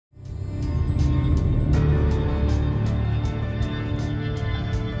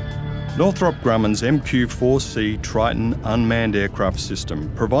Northrop Grumman's MQ-4C Triton unmanned aircraft system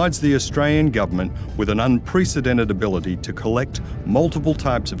provides the Australian government with an unprecedented ability to collect multiple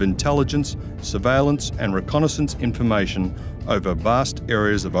types of intelligence, surveillance and reconnaissance information over vast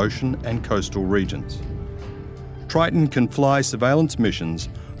areas of ocean and coastal regions. Triton can fly surveillance missions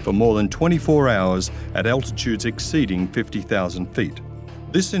for more than 24 hours at altitudes exceeding 50,000 feet.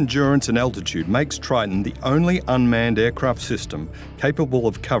 This endurance and altitude makes Triton the only unmanned aircraft system capable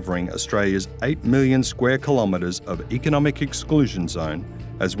of covering Australia's 8 million square kilometres of economic exclusion zone,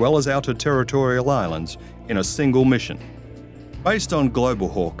 as well as outer territorial islands, in a single mission. Based on Global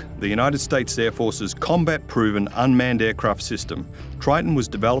Hawk, the United States Air Force's combat-proven unmanned aircraft system, Triton was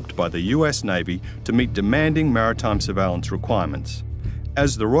developed by the US Navy to meet demanding maritime surveillance requirements.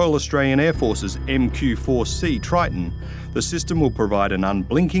 As the Royal Australian Air Force's MQ-4C Triton, the system will provide an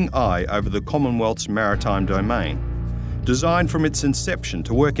unblinking eye over the Commonwealth's maritime domain. Designed from its inception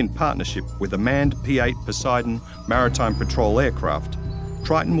to work in partnership with a manned P-8 Poseidon maritime patrol aircraft,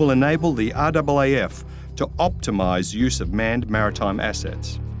 Triton will enable the RAAF to optimise use of manned maritime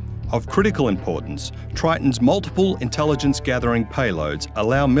assets. Of critical importance, Triton's multiple intelligence-gathering payloads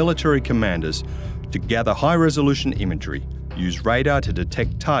allow military commanders to gather high-resolution imagery, use radar to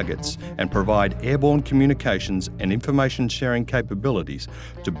detect targets and provide airborne communications and information sharing capabilities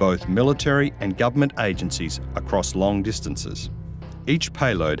to both military and government agencies across long distances. Each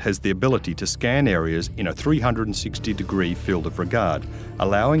payload has the ability to scan areas in a 360-degree field of regard,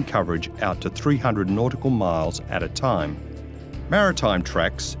 allowing coverage out to 300 nautical miles at a time. Maritime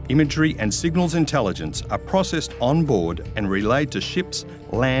tracks, imagery and signals intelligence are processed on board and relayed to ships,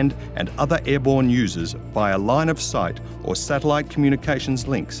 land and other airborne users via line of sight or satellite communications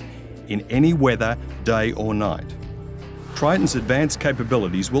links in any weather, day or night. Triton's advanced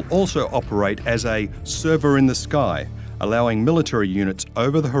capabilities will also operate as a server in the sky, allowing military units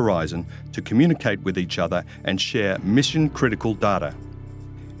over the horizon to communicate with each other and share mission-critical data.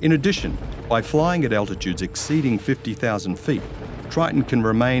 In addition, by flying at altitudes exceeding 50,000 feet, Triton can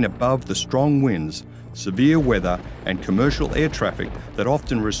remain above the strong winds, severe weather and commercial air traffic that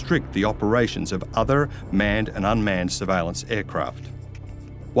often restrict the operations of other manned and unmanned surveillance aircraft.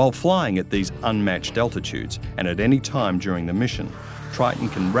 While flying at these unmatched altitudes and at any time during the mission, Triton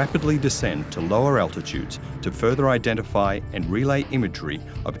can rapidly descend to lower altitudes to further identify and relay imagery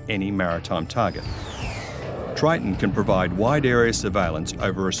of any maritime target. Triton can provide wide area surveillance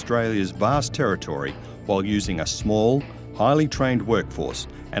over Australia's vast territory while using a small, highly trained workforce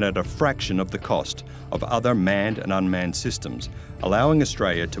and at a fraction of the cost of other manned and unmanned systems, allowing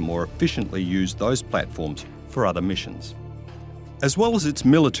Australia to more efficiently use those platforms for other missions. As well as its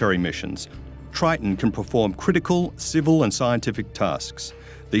military missions, Triton can perform critical civil and scientific tasks.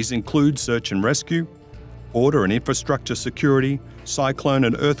 These include search and rescue, border and infrastructure security, cyclone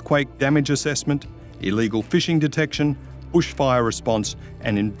and earthquake damage assessment, illegal fishing detection, bushfire response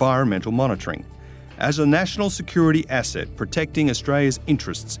and environmental monitoring. As a national security asset protecting Australia's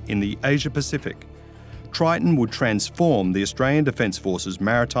interests in the Asia-Pacific, Triton would transform the Australian Defence Force's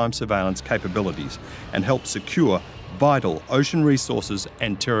maritime surveillance capabilities and help secure vital ocean resources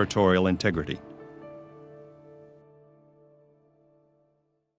and territorial integrity.